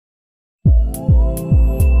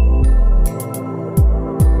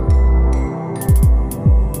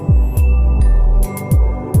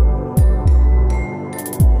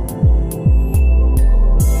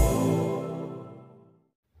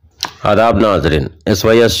आदाब नाज़रीन, इस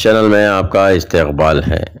वयस चैनल में आपका इस्तकबाल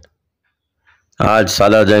है। आज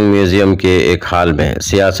सालार जंग म्यूज़ियम के एक हाल में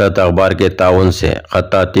सियासत अखबार के ताउन से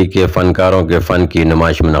खत्ताती के फ़नकारों के फ़न की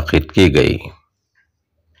नुमाइश मुनक़्क़िद की गई।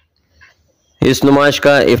 इस नुमाइश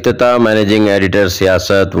का इफ्तिताह मैनेजिंग एडिटर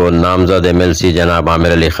सियासत व नामज़द MLC जनाब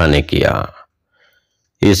आमिर अली खान ने किया।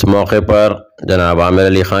 इस मौके पर जनाब आमिर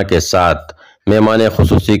अली खान के साथ मेहमान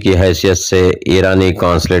खुसूसी की हैसियत से ईरानी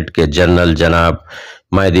कौंसलेट के जनरल जनाब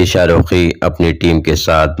MEHDISHARUKHI अपनी टीम के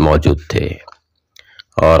साथ मौजूद थे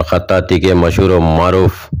और खत्ताती के मशहूर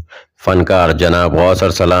मारूफ फ़नकार जनाब गौस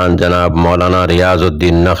अरसलान, जनाब मौलाना RIYAZ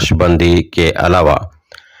UDDIN NAQSHBANDI के अलावा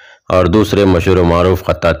और दूसरे मशहूर मारूफ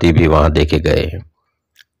खत्ताती भी वहां देखे गए।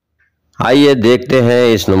 आइए देखते हैं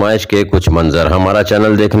इस नुमाइश के कुछ मंजर। हमारा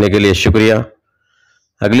चैनल देखने के लिए शुक्रिया।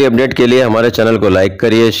 अगली अपडेट के लिए हमारे चैनल को लाइक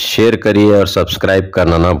करिए, शेयर करिए और सब्सक्राइब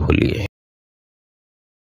करना ना भूलिए।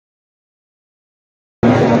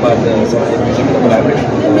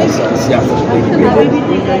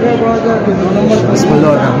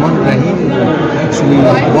 Actually,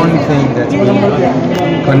 one thing that will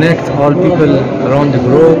connect all people around the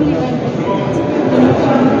globe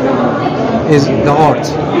is the art.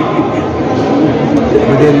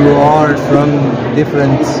 Whether you are from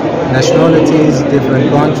different nationalities, different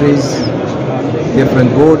countries, different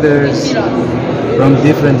borders, from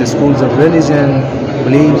different schools of religion,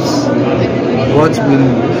 beliefs, what will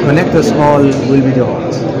connect us all will be the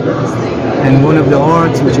art. And one of the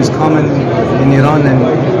arts which is common in Iran and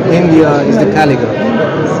India is the calligraphy,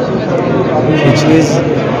 which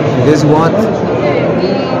is what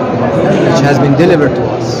has been delivered to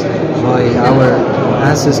us by our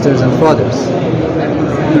ancestors and fathers.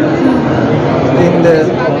 In the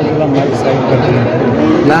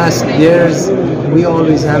last years, we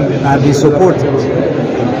always have been supported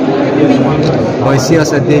by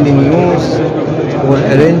Siasat daily news for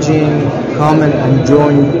arranging common and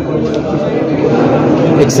joint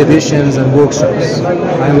exhibitions and workshops.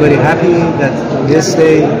 I am very happy that this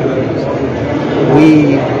day we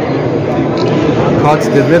cut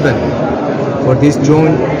the ribbon for this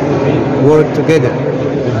joint work together.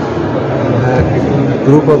 A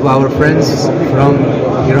group of our friends from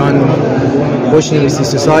Iran Oceanography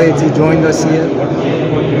Society joined us here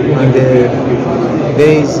on the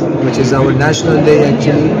days, which is our national day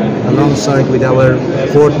actually, alongside with our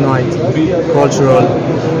fortnight cultural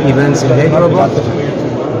events in Hyderabad,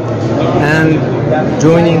 and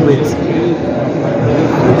joining with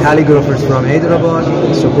calligraphers from Hyderabad,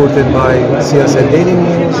 supported by Siasat Daily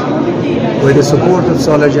News. With the support of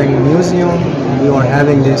Salar Jang Meseum, we are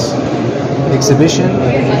having this exhibition,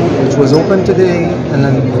 which was open today, and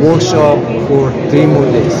a workshop for 3 more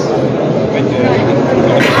days. In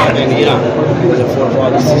Iran, the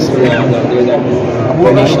forefathers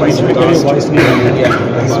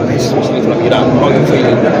especially from Iran, how you feel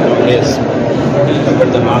is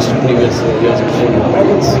compared to the last previous years before?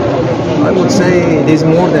 I would say it is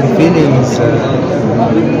more than feelings.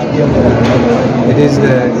 It is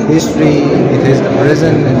the history, it is the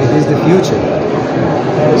present, and it is the future.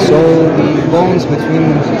 So the bonds between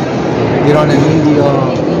Iran and India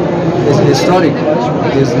is historic.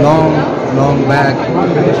 It is long back,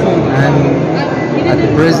 and at the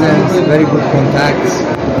present very good contacts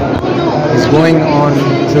is going on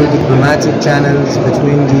through diplomatic channels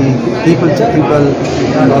between the people to people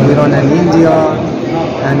of Iran and India.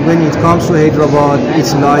 And when it comes to Hyderabad,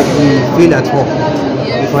 it's like we feel at home.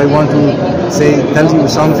 If I want to tell you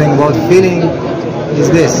something about feeling, is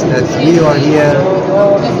this, that we are here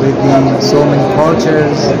with so many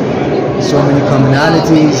cultures, so many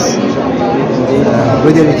commonalities,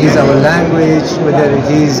 whether it is our language, whether it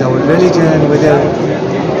is our religion, whether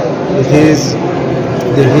it is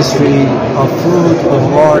the history of food, of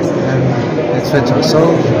art, and etc. So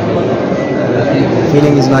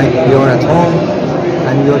feeling is like we are at home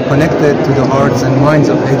and we are connected to the hearts and minds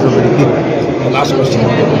of Hyderabadi people. The last question,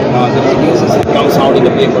 the news comes out in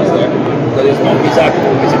the papers that there is no visa to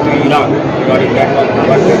visit to Iran regarding that one.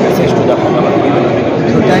 What message to the Hamrah people?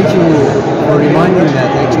 So thank you for reminding that.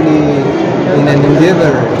 Actually, in an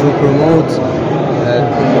endeavor to promote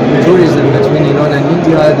tourism between Iran and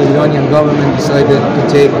India, the Iranian government decided to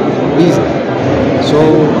take visa. So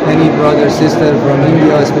any brother, sister from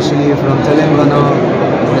India, especially from Telangana,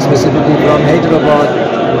 specifically from Hyderabad,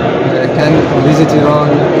 can visit Iran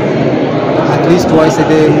at least twice a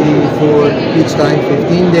day for each time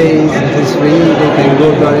 15 days. It is free, they can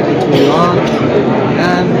go directly to Iran,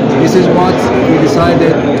 and this is what we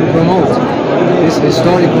decided to promote, this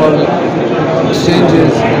historical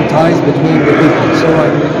exchanges and ties between the people. So I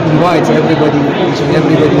invite everybody, each and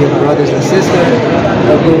everybody, brothers and sisters,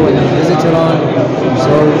 to go and visit Iran.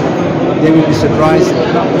 So they will be surprised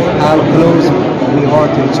how close we are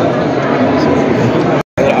to each other.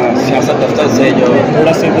 सियासत दफ्तर से जो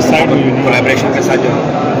थोड़ा सा side collaboration के साथ जो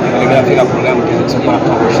calligraphy का प्रोग्राम किया उससे बड़ा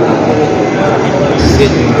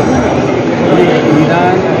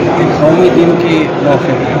ईरान के कौमी दिन के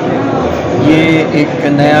मौके पर ये एक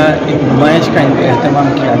नया नुमाइश का अहतमाम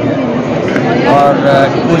किया गया और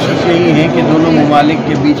कोशिश यही है कि दोनों ममालिक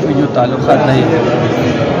के बीच में जो ताल्लुकात रहे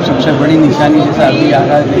सबसे बड़ी निशानी जैसा अभी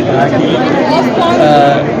आगाज़ ने कहा कि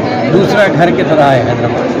दूसरा घर की तरह है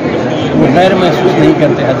हैदराबाद, वो गैर महसूस नहीं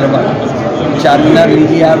करते हैदराबाद। चार मीनार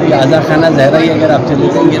लीजिए आप, या आज़ा खाना ज़हरा ही अगर आप चले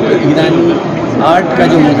जाएंगे तो ईरानी आर्ट का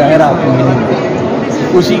जो मुजाहरा आपको मिलेगा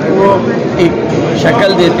उसी को एक शक्ल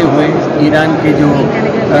देते हुए ईरान के जो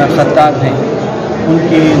खत्तात हैं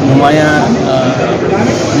उनके नुमायाँ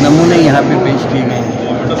नमूने यहाँ पे पेश किए गए हैं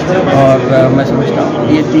और मैं समझता हूँ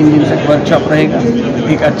ये 3 दिन तक वर्कशॉप रहेगा।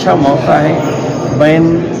 एक अच्छा मौका है बैन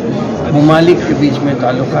ममालिक के बीच में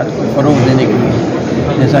ताल्लुकात को फ़रोग़ देने के लिए,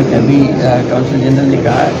 जैसा कि अभी काउंसिल जनरल ने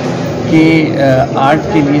कहा है कि आर्ट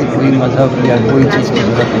के लिए कोई मज़हब या कोई चीज़ की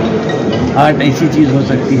ज़रूरत नहीं। आर्ट ऐसी चीज़ हो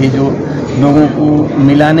सकती है जो लोगों को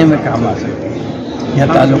मिलाने में काम आ सकती है या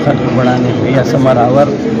ताल्लुकात को बढ़ाने में, या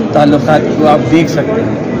समारावर ताल्लुकात को आप देख सकते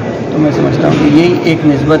हैं। तो मैं समझता हूँ कि यही एक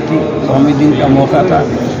निस्बत थी, कौमी दिन का मौका था,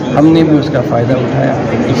 हमने भी उसका फ़ायदा उठाया।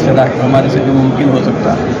 इश्तराक हमारे से जो मुमकिन हो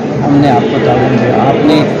सकता हमने आपको ताउन दिया,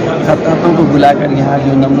 आपने खत्तातों को बुलाकर यहाँ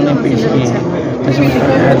जो नमूने पेश किए हैं, मैं समझता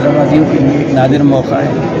हूँ हैदराबादियों के लिए एक नादिर मौका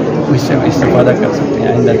है, इससे इस्तेफादा कर सकते हैं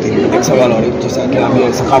आइंदा के लिए। एक सवाल और जैसा कि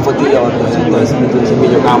हमें सकाफती और भी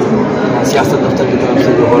जो काम सियासत दफ्तर की तरफ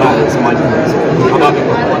से जो हो रहा है समाज में, अब आप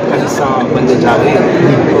हुकूमत का हिस्सा बनने जा रहे हैं,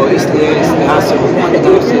 तो इसलिए इस लिहाज से हुकूमत की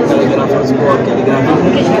तरफ से कैलीग्राफर्स को और कैलीग्राफी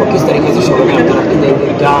को किस तरीके से शुरू में तरक्की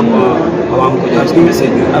देंगे, क्या आप आवाम को जो इसकी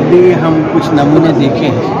मैसेज? अभी हम कुछ नमूने देखे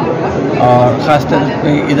हैं और ख़ास तौर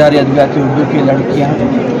पर इदारे अदबियात उर्दू की लड़कियाँ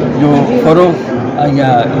जो फ़रोग़ या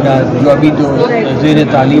जो अभी जो ज़ेर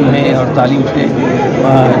तालीम है और तालीम से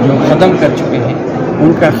जो ख़त्म कर चुके हैं,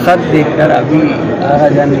 उनका ख़त देखकर अभी आगा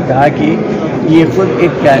जान ने कहा कि ये ख़ुद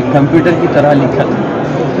एक कंप्यूटर की तरह लिखा था।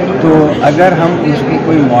 तो अगर हम उसकी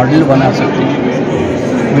कोई मॉडल बना सकते हैं,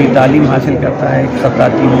 कोई तालीम हासिल करता है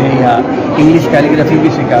खत्ताती में या इंग्लिश कैलीग्राफी भी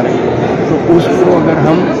सिखा रहे हैं, तो उसको अगर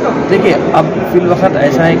हम देखिए, अब फिल वक्त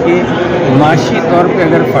ऐसा है कि माशी तौर पे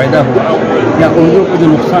अगर फ़ायदा हुआ या उर्दू को जो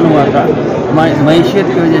नुकसान हुआ था मईशत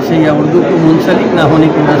की वजह से या उर्दू को मुंसलिक ना होने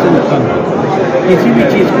की वजह से नुकसान हुआ, किसी भी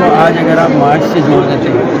चीज़ को आज अगर आप मार्च से जोड़ देते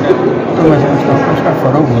हैं तो मैं समझता हूँ उसका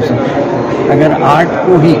फ़रोग़ हो सकता है। अगर आर्ट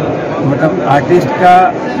को ही मतलब आर्टिस्ट का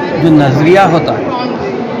जो नज़रिया होता है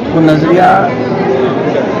वो नज़रिया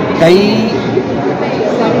कई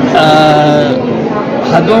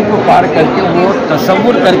हदों को पार करके वो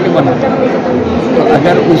तसव्वुर करके बनाता है, तो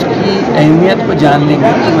अगर उसकी अहमियत को जान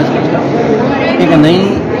लेंगे तो मैं समझता हूँ एक नई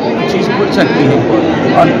चीज़ खुल सकती है।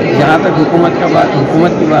 और जहाँ तक हुकूमत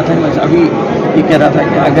की बात है, मैं अभी ये कह रहा था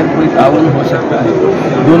कि अगर कोई ताउन हो सकता है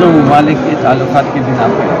दोनों ममालिक के ताल्लुकात के बिना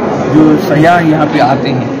पर, जो सयाह यहाँ पे आते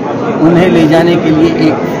हैं उन्हें ले जाने के लिए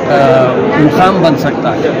एक मुकाम बन सकता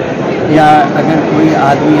है, या अगर कोई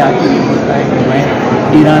आदमी आके ये बोलता है कि मैं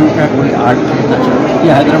ईरान का कोई आर्ट खरीदना चाहता हूँ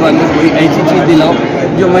या हैदराबाद में कोई ऐसी चीज़ दिलाओ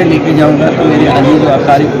जो मैं लेके जाऊँगा तो मेरे अजीज़ और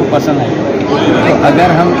अकारिब को पसंद आए, तो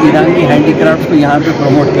अगर हम ईरान की हैंडीक्राफ्ट को यहाँ पे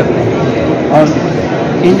प्रमोट करते हैं और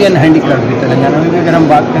इंडियन हैंडीक्राफ्ट भी तेलंगाना में भी अगर हम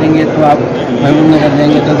बात करेंगे तो आप महबूब नगर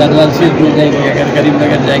जाएंगे तो गढ़वाल से मिल जाएंगे, अगर करीम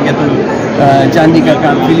नगर जाएंगे तो चांदी का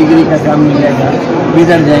काम, फिलीगिरी का काम मिल जाएगा,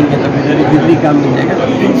 बिदर जाएंगे तो बिदरी काम मिल जाएगा। तो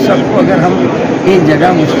इन सबको अगर हम एक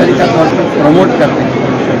जगह मुश्तरका तौर पर प्रमोट करते हैं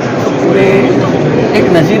तो पूरे एक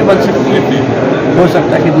नज़ीर बन सकती है। हो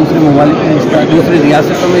सकता है कि दूसरे ममालिक में इसका, दूसरी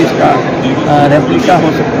रियासतों में इसका रेप्लिका हो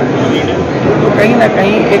सकता है। तो कहीं ना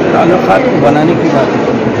कहीं एक ताल्लुकात को बनाने की बात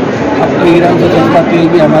है। अब तो ईरान से सस्ता तेल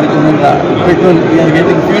भी हमारे को मिल रहा, पेट्रोल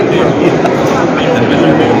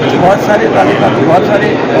बहुत सारे ताल्लुकात, बहुत सारे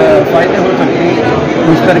फ़ायदे हो सकते हैं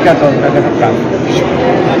मुश्तरका तौर पर अगर हम काम करें।